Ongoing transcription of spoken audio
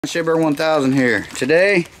Shipper 1000 here.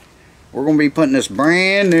 Today we're going to be putting this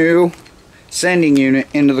brand new sending unit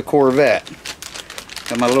into the Corvette.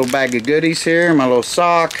 Got my little bag of goodies here, my little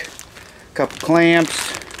sock, a couple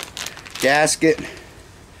clamps, gasket.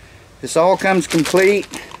 This all comes complete.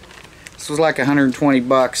 This was like 120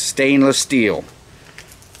 bucks, stainless steel.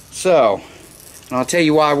 So, and I'll tell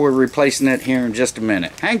you why we're replacing it here in just a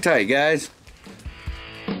minute. Hang tight, guys.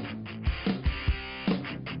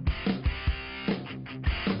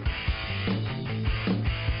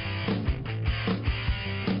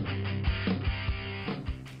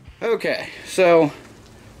 Okay, so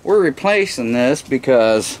we're replacing this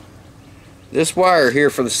because this wire here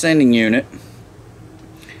for the sending unit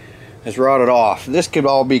has rotted off. This could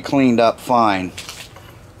all be cleaned up fine.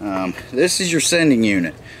 This is your sending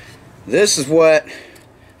unit. This is what,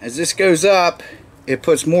 as this goes up, it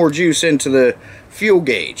puts more juice into the fuel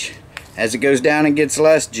gauge. As it goes down, it gets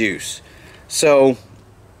less juice. So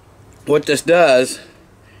what this does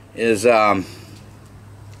is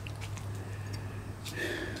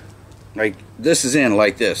like this is in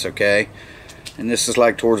like this, okay, and this is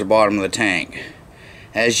like towards the bottom of the tank.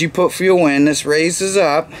 As you put fuel in, this raises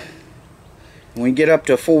up. When you get up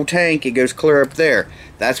to a full tank, it goes clear up there.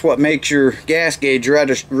 That's what makes your gas gauge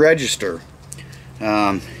register.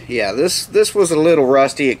 Yeah, this was a little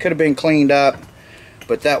rusty. It could have been cleaned up,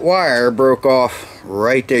 but that wire broke off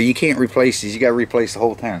right there. You can't replace these. You got to replace the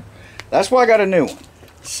whole tank. That's why I got a new one.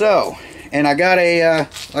 So, and I got a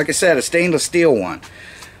like I said, a stainless steel one.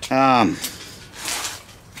 I'm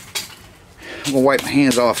gonna wipe my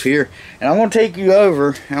hands off here, and I'm gonna take you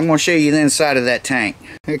over and I'm gonna show you the inside of that tank.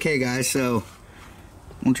 Okay guys, so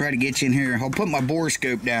I'm gonna try to get you in here. I'll put my bore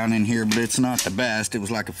scope down in here, but it's not the best. It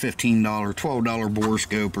was like a $15 $12 bore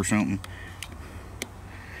scope or something,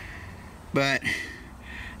 but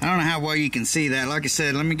I don't know how well you can see that. Like I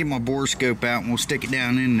said, let me get my bore scope out and we'll stick it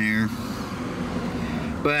down in there.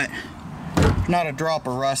 But not a drop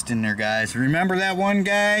of rust in there, guys. Remember that one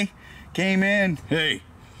guy came in, hey,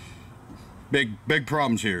 big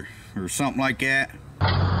problems here, or something like that.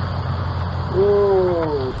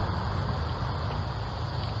 Ooh.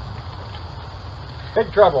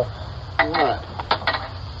 Big trouble. What?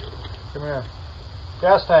 Come here.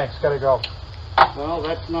 Gas tank's gotta go. Well,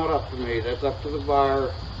 that's not up to me. That's up to the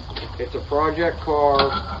buyer. It's a project car.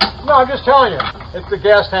 No, I'm just telling you. If the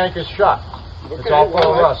gas tank is shut. Okay, it's all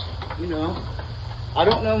full of rust. You know, I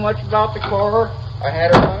don't know much about the car. I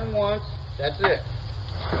had it running once. That's it.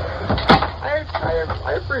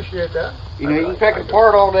 I appreciate that. You know, you can pick it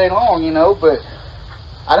apart all day long, you know, but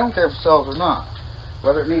I don't care if it sells or not.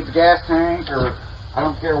 Whether it needs a gas tank or I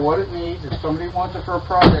don't care what it needs. If somebody wants it for a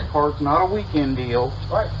project car, it's not a weekend deal.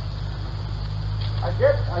 Right. I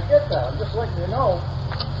get that. I'm just letting you know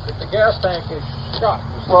if the gas tank is shut.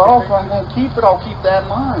 Well, if I'm going to keep it, I'll keep that in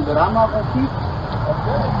mind, but I'm not going to keep it.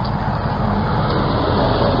 Okay.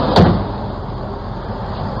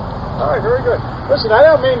 All right, very good. Listen, I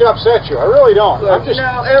don't mean to upset you. I really don't. Look, you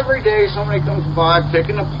know, every day somebody comes by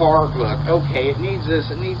picking apart. Look, okay, it needs this,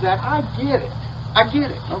 it needs that. I get it. I get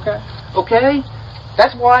it. Okay. Okay?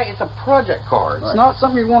 That's why it's a project car. It's not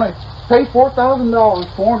something you want to pay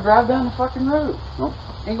 $4,000 for and drive down the fucking road. Nope.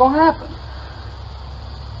 Ain't gonna happen.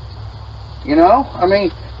 You know? I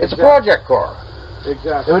mean, it's a project car.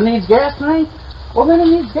 Exactly. If it needs gas tank, well then it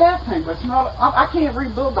needs gas tank. But it's not. I can't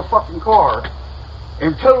rebuild the fucking car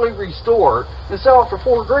and totally restore it and sell it for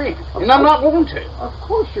 $4 grand. And I'm not going to. Of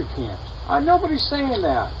course you can't. Nobody's saying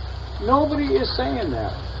that. Nobody is saying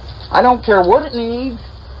that. I don't care what it needs.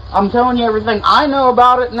 I'm telling you everything I know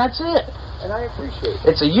about it, and that's it. And I appreciate it.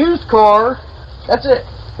 It's a used car. That's it.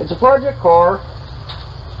 It's a project car.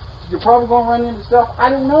 You're probably going to run into stuff I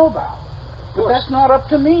don't know about. But that's not up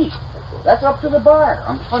to me. That's up to the buyer.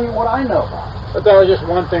 I'm telling you what I know about it. But that was just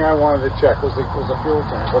one thing I wanted to check was the fuel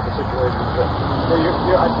tank, what the situation was.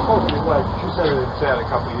 I suppose it was like, she said it had sat a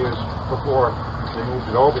couple of years before they moved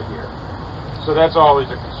it over here. So that's always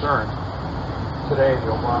a concern. Today,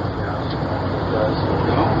 the Obama gas.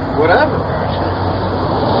 Whatever.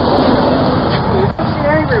 Don't be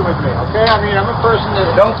angry with me, okay? I mean, I'm a person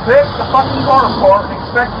that... Don't pick the fucking car apart and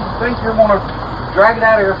expect you to think you're going to drag it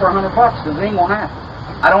out of here for $100 because it ain't going to happen.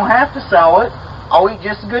 I don't have to sell it. I'll eat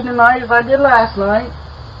just as good tonight as I did last night.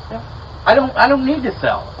 Yeah. I don't need to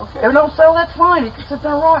sell it. Okay. If it don't sell, that's fine. It can sit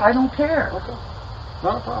there and rot. I don't care. Okay.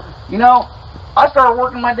 Not a problem. You know, I started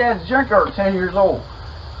working my dad's junkyard at 10 years old.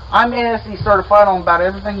 I'm ASE certified on about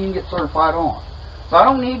everything you can get certified on. So I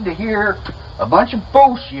don't need to hear a bunch of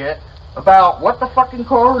bullshit about what the fucking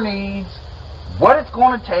car needs, what it's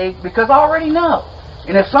going to take, because I already know.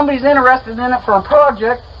 And if somebody's interested in it for a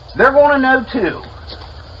project, they're going to know too.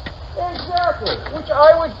 Exactly. Exactly. Which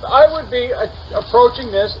I would be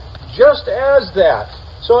approaching this just as that.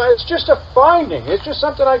 So it's just a finding. It's just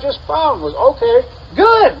something I just found was okay.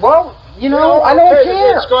 Good. Well, you know, I don't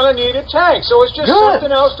care. It's going to need a tank, so it's just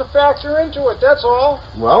something else to factor into it. That's all.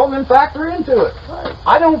 Well, then factor into it. Right.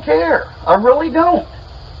 I don't care. I really don't.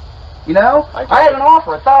 You know, I had an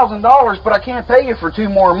offer $1,000, but I can't pay you for 2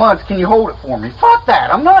 more months. Can you hold it for me? Fuck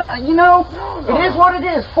that. I'm not. You know, it is what it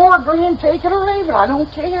is. $4 grand, take it or leave it. I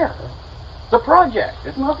don't care. It's a project.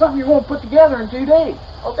 It's not something you're going to put together in 2 days.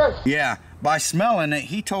 Okay. Yeah, by smelling it,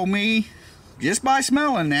 he told me, just by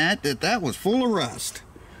smelling that was full of rust.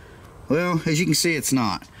 Well, as you can see, it's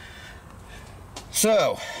not.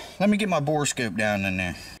 So, let me get my bore scope down in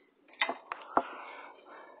there.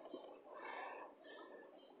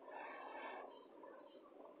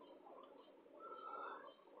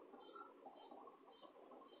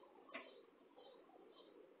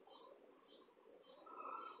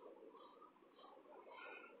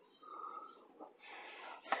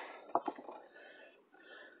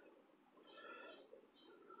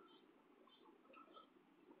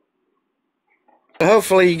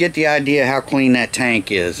 Hopefully you get the idea how clean that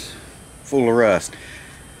tank is, full of rust.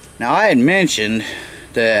 Now I had mentioned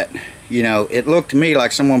that, you know, it looked to me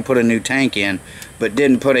like someone put a new tank in but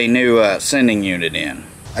didn't put a new sending unit in.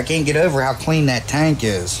 I can't get over how clean that tank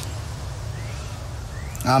is.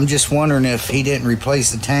 I'm just wondering if he didn't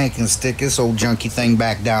replace the tank and stick this old junky thing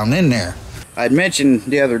back down in there. I'd mentioned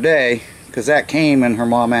the other day, because that came and her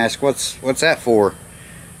mom asked, what's that for?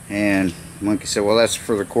 And Monkey said, well, that's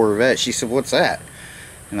for the Corvette. She said, what's that?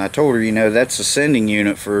 And I told her, you know, that's a sending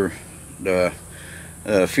unit for the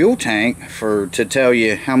fuel tank to tell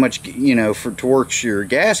you how much, you know, to work your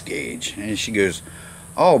gas gauge. And she goes,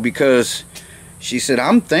 oh, because she said,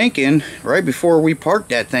 I'm thinking right before we parked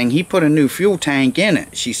that thing, he put a new fuel tank in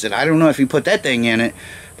it. She said, I don't know if he put that thing in it,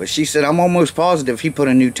 but she said, I'm almost positive he put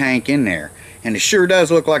a new tank in there. And it sure does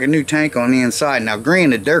look like a new tank on the inside. Now,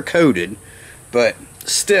 granted, they're coated, but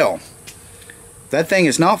still, that thing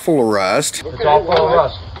is not full of rust. It's all full of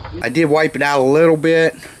rust. I did wipe it out a little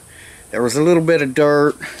bit. There was a little bit of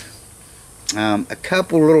dirt, a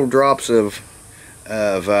couple little drops of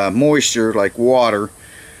moisture like water,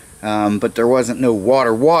 but there wasn't no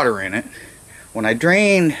water in it. When I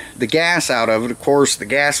drained the gas out of it, of course the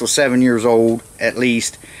gas was 7 years old at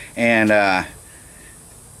least, and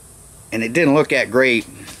it didn't look that great,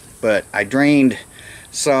 but I drained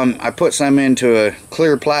some. I put some into a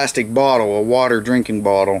clear plastic bottle, a water drinking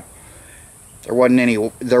bottle. There wasn't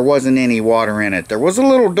any water in it. There was a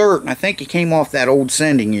little dirt, and I think it came off that old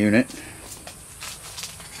sending unit.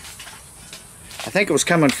 I think it was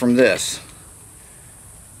coming from this.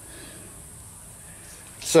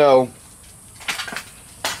 So,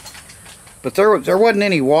 but there wasn't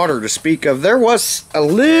any water to speak of. There was a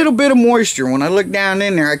little bit of moisture. When I looked down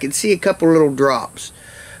in there, I could see a couple little drops.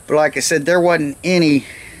 But like I said, there wasn't any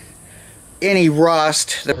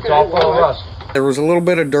rust. It's all full of rust. There was a little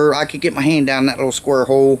bit of dirt. I could get my hand down that little square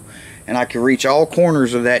hole and I could reach all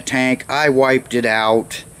corners of that tank. I wiped it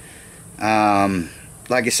out.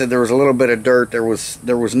 Like I said, there was a little bit of dirt. There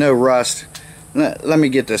was no rust. Let me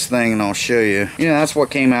get this thing and I'll show you. You know, that's what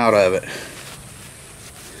came out of it.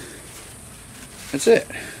 That's it.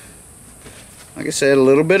 Like I said, a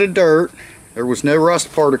little bit of dirt. There was no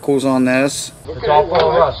rust particles on this. It's all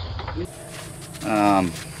full of rust.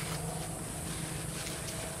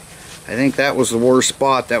 I think that was the worst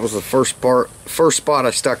spot. That was the first spot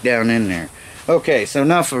I stuck down in there. Okay, so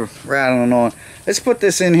enough of rattling on. Let's put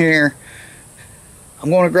this in here. I'm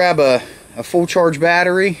going to grab a full charge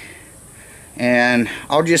battery and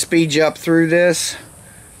I'll just speed you up through this.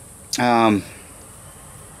 Yeah,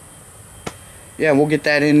 we'll get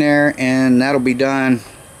that in there and that'll be done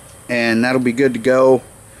and that'll be good to go.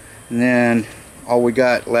 And then all we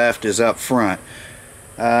got left is up front.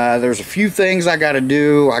 There's a few things I got to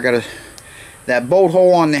do. That bolt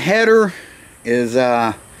hole on the header is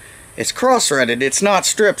it's cross-threaded. It's not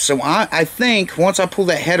stripped. So I think once I pull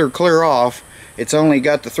that header clear off, it's only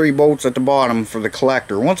got the 3 bolts at the bottom for the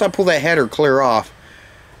collector. Once I pull that header clear off,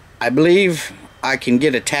 I believe I can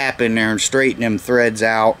get a tap in there and straighten them threads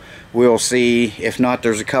out. We'll see. If not,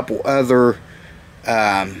 there's a couple other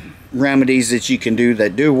remedies that you can do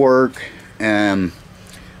that do work. I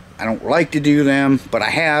don't like to do them, but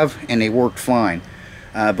I have, and they worked fine.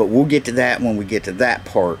 But we'll get to that when we get to that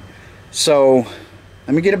part. So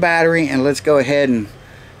let me get a battery and let's go ahead and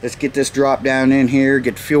let's get this drop down in here,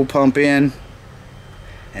 get the fuel pump in,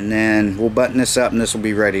 and then we'll button this up and this will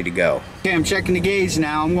be ready to go. Okay, I'm checking the gauge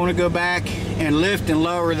now. I'm going to go back and lift and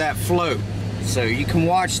lower that float so you can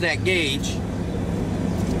watch that gauge.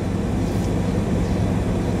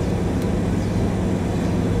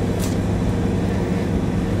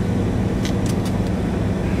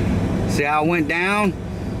 See how it went down?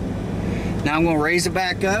 Now I'm going to raise it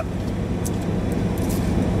back up.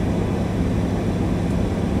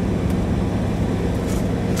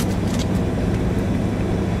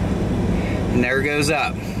 And there it goes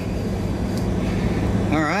up.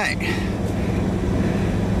 All right.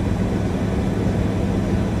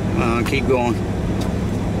 Come on, keep going.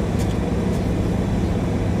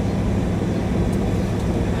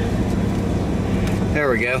 There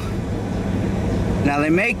we go. Now they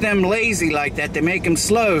make them lazy like that. They make them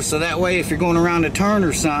slow so that way if you're going around a turn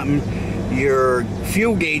or something, your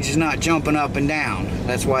fuel gauge is not jumping up and down.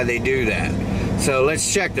 That's why they do that. So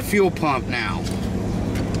let's check the fuel pump now.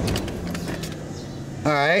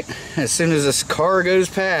 Alright, as soon as this car goes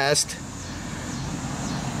past,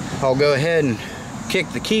 I'll go ahead and kick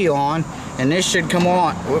the key on, and this should come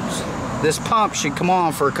on. Whoops. This pump should come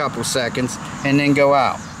on for a couple seconds and then go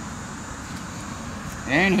out.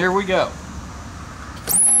 And here we go.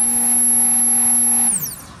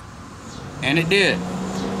 And it did.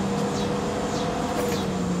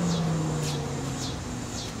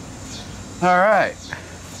 Alright.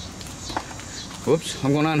 Whoops,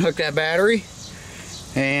 I'm going to unhook that battery.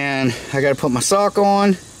 And I got to put my sock on.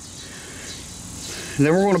 And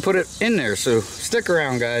then we're going to put it in there, so stick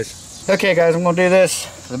around, guys. Okay, guys, I'm going to do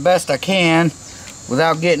this the best I can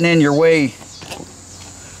without getting in your way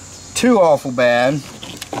too awful bad.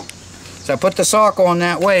 So I put the sock on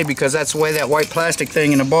that way because that's the way that white plastic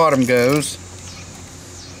thing in the bottom goes.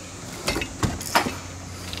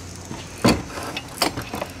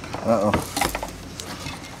 Uh-oh.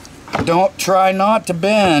 Don't try not to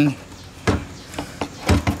bend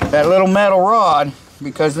that little metal rod,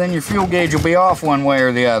 because then your fuel gauge will be off one way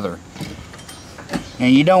or the other.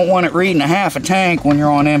 And you don't want it reading a half a tank when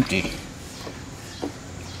you're on empty.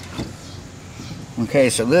 Okay,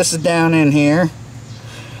 so this is down in here.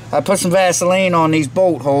 I put some Vaseline on these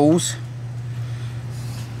bolt holes.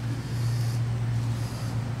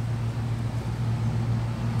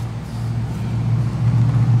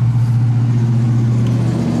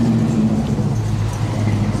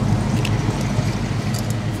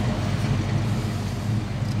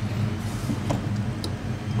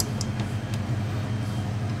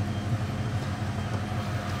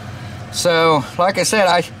 So, like I said,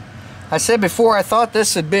 I said before I thought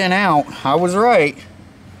this had been out. I was right.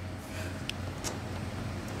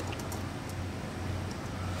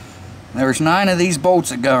 There's 9 of these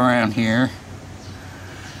bolts that go around here.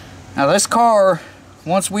 Now this car,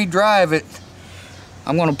 once we drive it,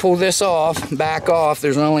 I'm going to pull this off, back off.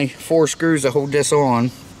 There's only 4 screws that hold this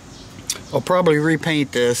on. I'll probably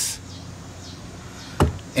repaint this.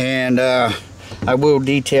 And I will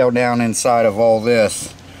detail down inside of all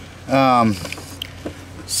this.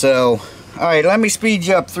 So, alright, let me speed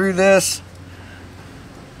you up through this,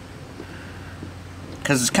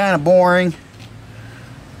 because it's kind of boring.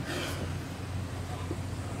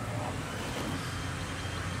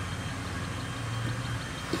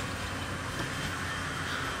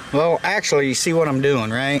 Well, actually, you see what I'm doing,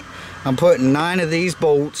 right? I'm putting 9 of these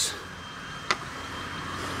bolts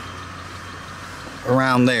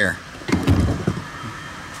around there.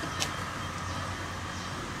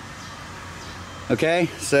 Okay,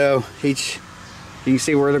 so each, you can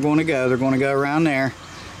see where they're going to go. They're going to go around there.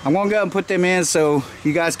 I'm going to go and put them in so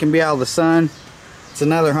you guys can be out of the sun. It's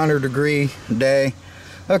another 100-degree day.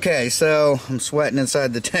 Okay, so I'm sweating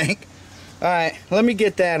inside the tank. Alright, let me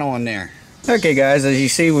get that on there. Okay guys, as you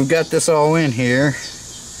see, we've got this all in here.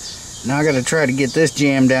 Now I got to try to get this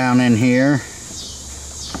jammed down in here.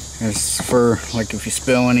 It's for, like, if you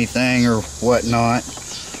spill anything or whatnot.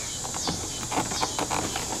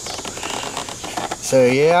 So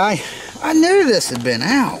yeah, I knew this had been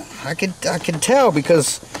out. I could tell,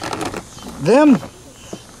 because them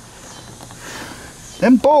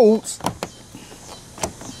bolts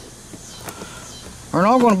are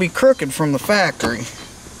not going to be crooked from the factory.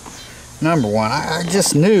 Number one, I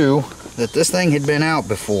just knew that this thing had been out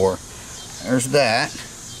before. There's that.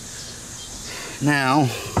 Now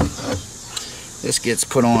this gets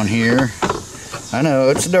put on here. I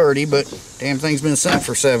know it's dirty, but damn thing's been sent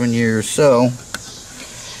for 7 years. So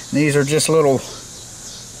these are just little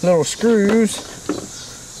screws,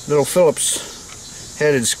 little Phillips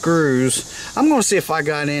headed screws. I'm going to see if I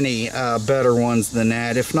got any better ones than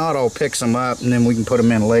that. If not, I'll pick some up and then we can put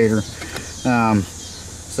them in later.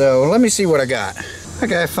 So let me see what I got.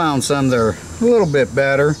 Okay, I found some that are a little bit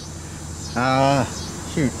better.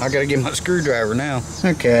 Shoot, I gotta get my screwdriver now.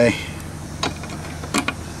 Okay,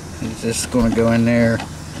 it's just going to go in there.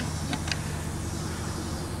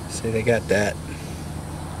 See, they got that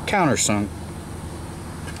countersunk.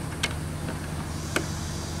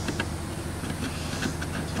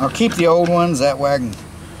 I'll keep the old ones, that way I can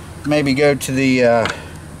maybe go to the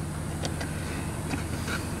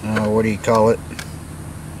what do you call it,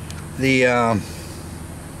 the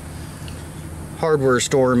hardware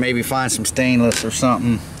store, and maybe find some stainless or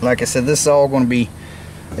something. Like I said, this is all going to be,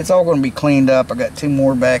 it's all going to be cleaned up. I got 2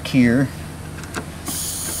 more back here.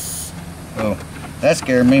 Oh, that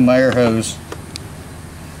scared me, my air hose.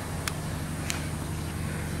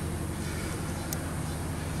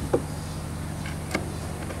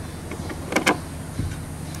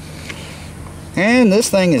 And this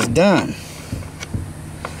thing is done.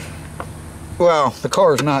 Well, the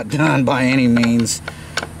car's not done by any means,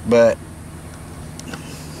 but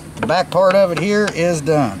the back part of it here is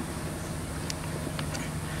done.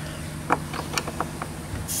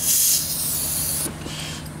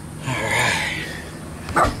 Alright.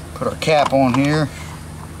 Put our cap on here.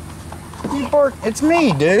 You bark, it's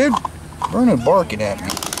me, dude. Bruno barking at me.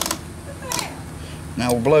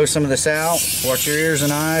 Now we'll blow some of this out. Watch your ears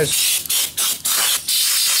and eyes.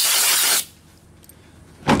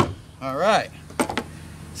 Alright,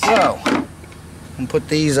 so I'm gonna put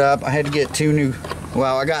these up. I had to get 2 new,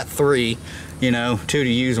 well, I got 3, you know, 2 to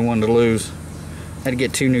use and 1 to lose. I had to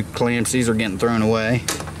get 2 new clamps. These are getting thrown away.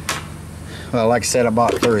 Well, like I said, I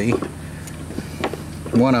bought 3.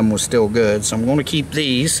 One of them was still good, so I'm going to keep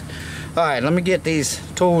these. Alright, let me get these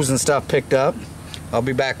tools and stuff picked up. I'll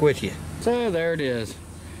be back with you. So there it is.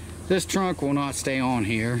 This trunk will not stay on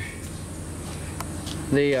here.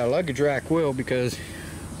 The luggage rack will, because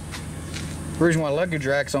the reason why luggage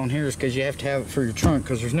rack's on here is because you have to have it for your trunk,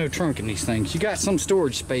 because there's no trunk in these things. You got some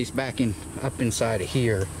storage space up inside of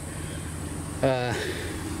here, but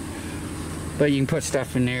you can put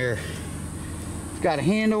stuff in there. It's got a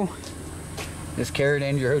handle. Just carry it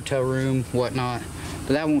into your hotel room, whatnot,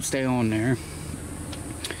 but that won't stay on there.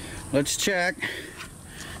 Let's check.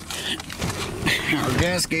 Our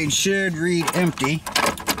gas gauge should read empty.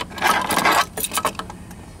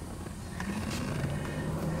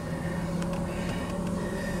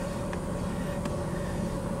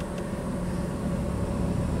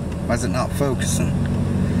 Why is it not focusing?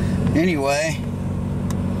 Anyway,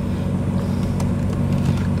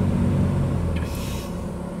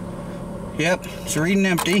 yep, it's reading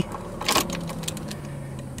empty.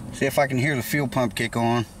 See if I can hear the fuel pump kick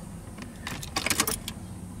on.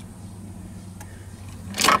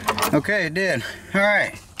 Okay, it did.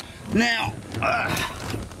 Alright, now,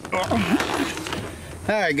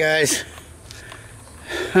 alright guys,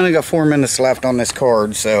 I only got 4 minutes left on this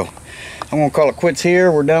card, so I'm gonna call it quits here.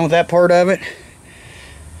 We're done with that part of it.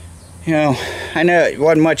 You know, I know it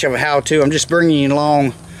wasn't much of a how-to. I'm just bringing you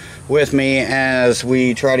along with me as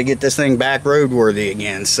we try to get this thing back roadworthy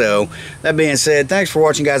again. So that being said, thanks for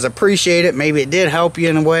watching, guys. I appreciate it. Maybe it did help you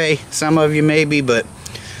in a way, some of you maybe, but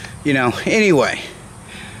you know, anyway,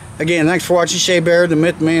 again, thanks for watching. Shea Bear, the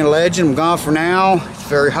myth, man, legend. I'm gone for now. It's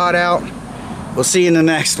very hot out. We'll see you in the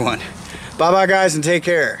next one. Bye bye guys, and take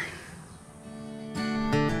care.